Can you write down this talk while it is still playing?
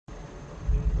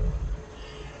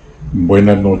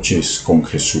Buenas noches con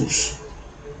Jesús,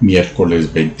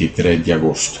 miércoles 23 de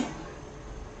agosto.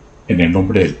 En el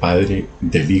nombre del Padre,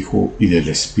 del Hijo y del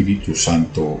Espíritu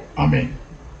Santo. Amén.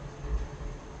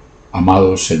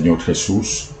 Amado Señor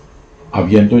Jesús,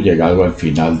 habiendo llegado al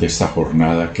final de esta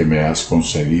jornada que me has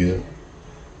concedido,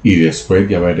 y después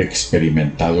de haber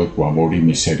experimentado tu amor y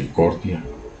misericordia,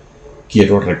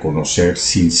 quiero reconocer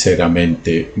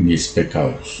sinceramente mis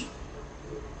pecados.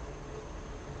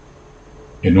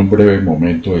 En un breve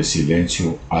momento de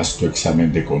silencio, haz tu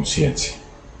examen de conciencia.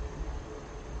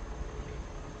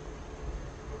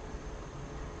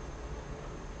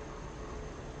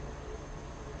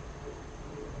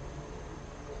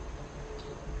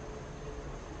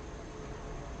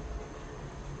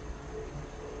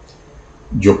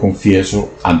 Yo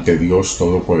confieso ante Dios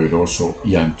Todopoderoso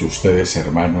y ante ustedes,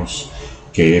 hermanos,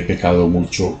 que he pecado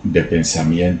mucho de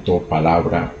pensamiento,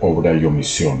 palabra, obra y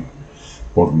omisión,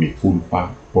 por mi culpa,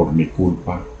 por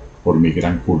mi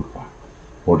gran culpa.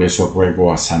 Por eso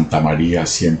ruego a Santa María,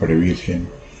 siempre Virgen,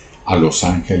 a los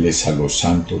ángeles, a los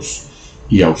santos,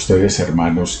 y a ustedes,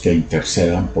 hermanos, que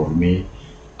intercedan por mí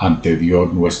ante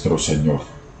Dios nuestro Señor.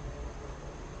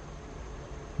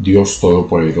 Dios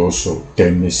Todopoderoso,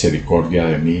 ten misericordia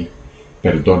de mí,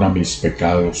 perdona mis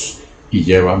pecados y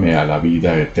llévame a la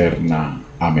vida eterna.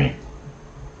 Amén.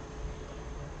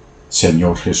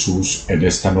 Señor Jesús, en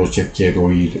esta noche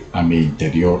quiero ir a mi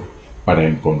interior para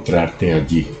encontrarte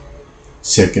allí.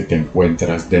 Sé que te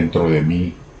encuentras dentro de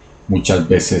mí. Muchas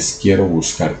veces quiero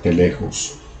buscarte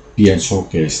lejos. Pienso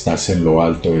que estás en lo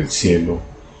alto del cielo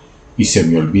y se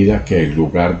me olvida que el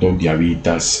lugar donde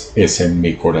habitas es en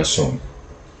mi corazón.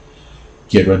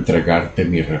 Quiero entregarte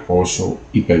mi reposo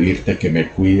y pedirte que me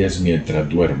cuides mientras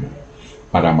duermo,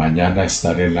 para mañana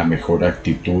estar en la mejor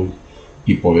actitud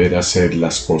y poder hacer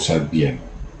las cosas bien.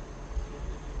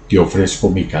 Te ofrezco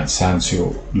mi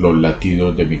cansancio, los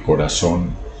latidos de mi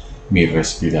corazón, mi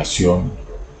respiración.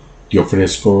 Te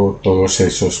ofrezco todos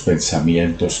esos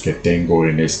pensamientos que tengo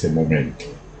en este momento.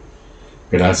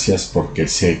 Gracias porque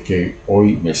sé que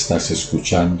hoy me estás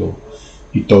escuchando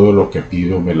y todo lo que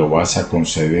pido me lo vas a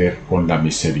conceder con la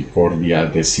misericordia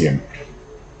de siempre.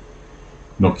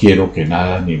 No quiero que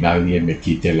nada ni nadie me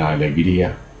quite la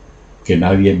alegría, que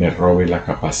nadie me robe la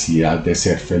capacidad de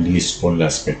ser feliz con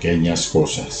las pequeñas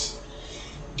cosas,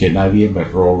 que nadie me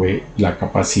robe la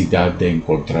capacidad de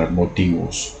encontrar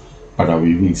motivos para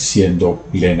vivir siendo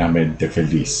plenamente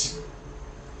feliz.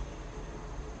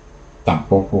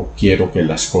 Tampoco quiero que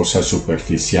las cosas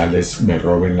superficiales me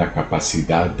roben la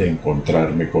capacidad de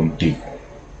encontrarme contigo.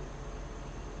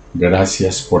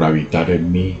 Gracias por habitar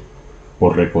en mí,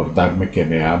 por recordarme que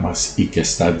me amas y que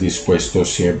estás dispuesto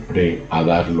siempre a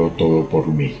darlo todo por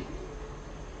mí.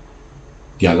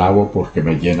 Te alabo porque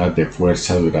me llenas de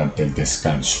fuerza durante el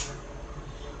descanso.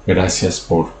 Gracias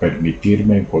por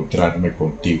permitirme encontrarme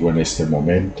contigo en este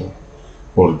momento,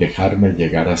 por dejarme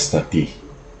llegar hasta ti.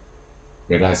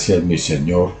 Gracias, mi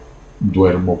Señor,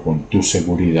 duermo con tu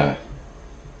seguridad.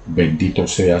 Bendito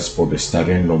seas por estar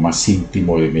en lo más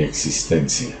íntimo de mi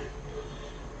existencia.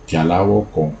 Te alabo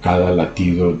con cada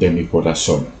latido de mi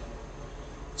corazón.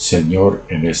 Señor,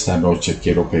 en esta noche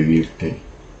quiero pedirte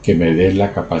que me des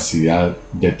la capacidad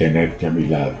de tenerte a mi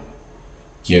lado.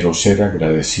 Quiero ser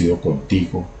agradecido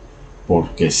contigo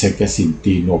porque sé que sin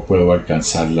ti no puedo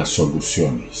alcanzar las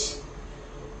soluciones.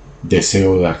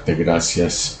 Deseo darte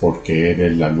gracias porque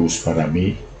eres la luz para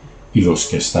mí y los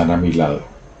que están a mi lado.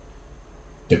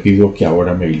 Te pido que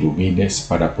ahora me ilumines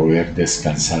para poder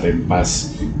descansar en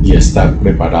paz y estar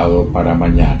preparado para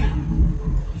mañana.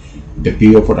 Te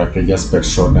pido por aquellas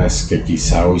personas que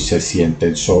quizá hoy se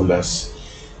sienten solas,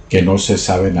 que no se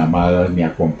saben amadas ni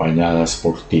acompañadas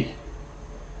por ti.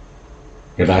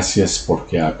 Gracias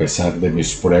porque a pesar de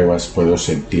mis pruebas puedo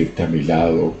sentirte a mi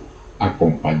lado,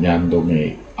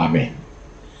 acompañándome. Amén.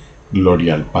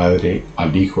 Gloria al Padre,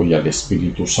 al Hijo y al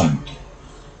Espíritu Santo,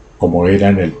 como era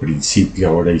en el principio,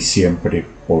 ahora y siempre,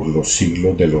 por los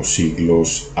siglos de los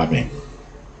siglos. Amén.